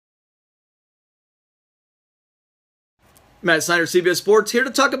Matt Snyder, CBS Sports, here to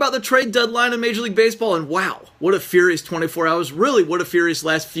talk about the trade deadline in Major League Baseball. And wow, what a furious 24 hours. Really, what a furious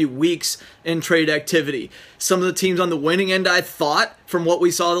last few weeks in trade activity. Some of the teams on the winning end, I thought, from what we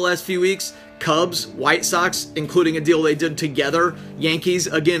saw the last few weeks, Cubs, White Sox, including a deal they did together. Yankees,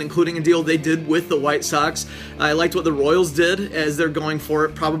 again, including a deal they did with the White Sox. I liked what the Royals did as they're going for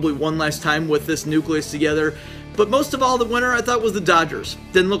it probably one last time with this nucleus together. But most of all, the winner I thought was the Dodgers.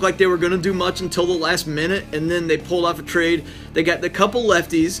 Didn't look like they were going to do much until the last minute, and then they pulled off a trade. They got the couple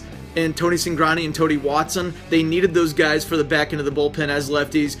lefties, and Tony Cingrani and Tony Watson. They needed those guys for the back end of the bullpen as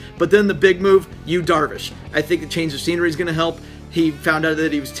lefties. But then the big move, Yu Darvish. I think the change of scenery is going to help. He found out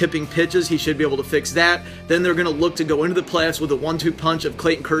that he was tipping pitches. He should be able to fix that. Then they're going to look to go into the playoffs with a 1-2 punch of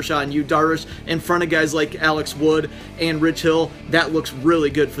Clayton Kershaw and Yu Darvish in front of guys like Alex Wood and Rich Hill. That looks really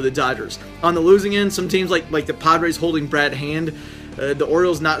good for the Dodgers. On the losing end, some teams like the Padres holding Brad Hand. The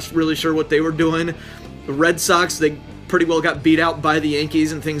Orioles not really sure what they were doing. The Red Sox, they pretty well got beat out by the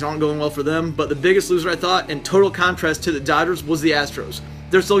Yankees and things aren't going well for them. But the biggest loser, I thought, in total contrast to the Dodgers, was the Astros.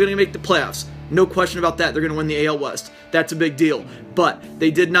 They're still going to make the playoffs. No question about that. They're going to win the AL West. That's a big deal. But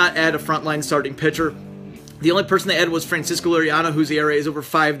they did not add a frontline starting pitcher. The only person they added was Francisco Liriano, whose ERA is over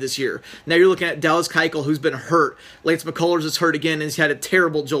 5 this year. Now you're looking at Dallas Keuchel, who's been hurt. Lance McCullers is hurt again, and he's had a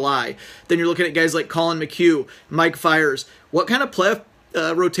terrible July. Then you're looking at guys like Colin McHugh, Mike Fiers. What kind of playoff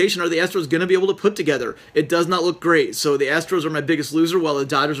rotation are the Astros going to be able to put together? It does not look great. So the Astros are my biggest loser, while the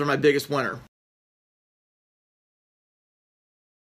Dodgers are my biggest winner.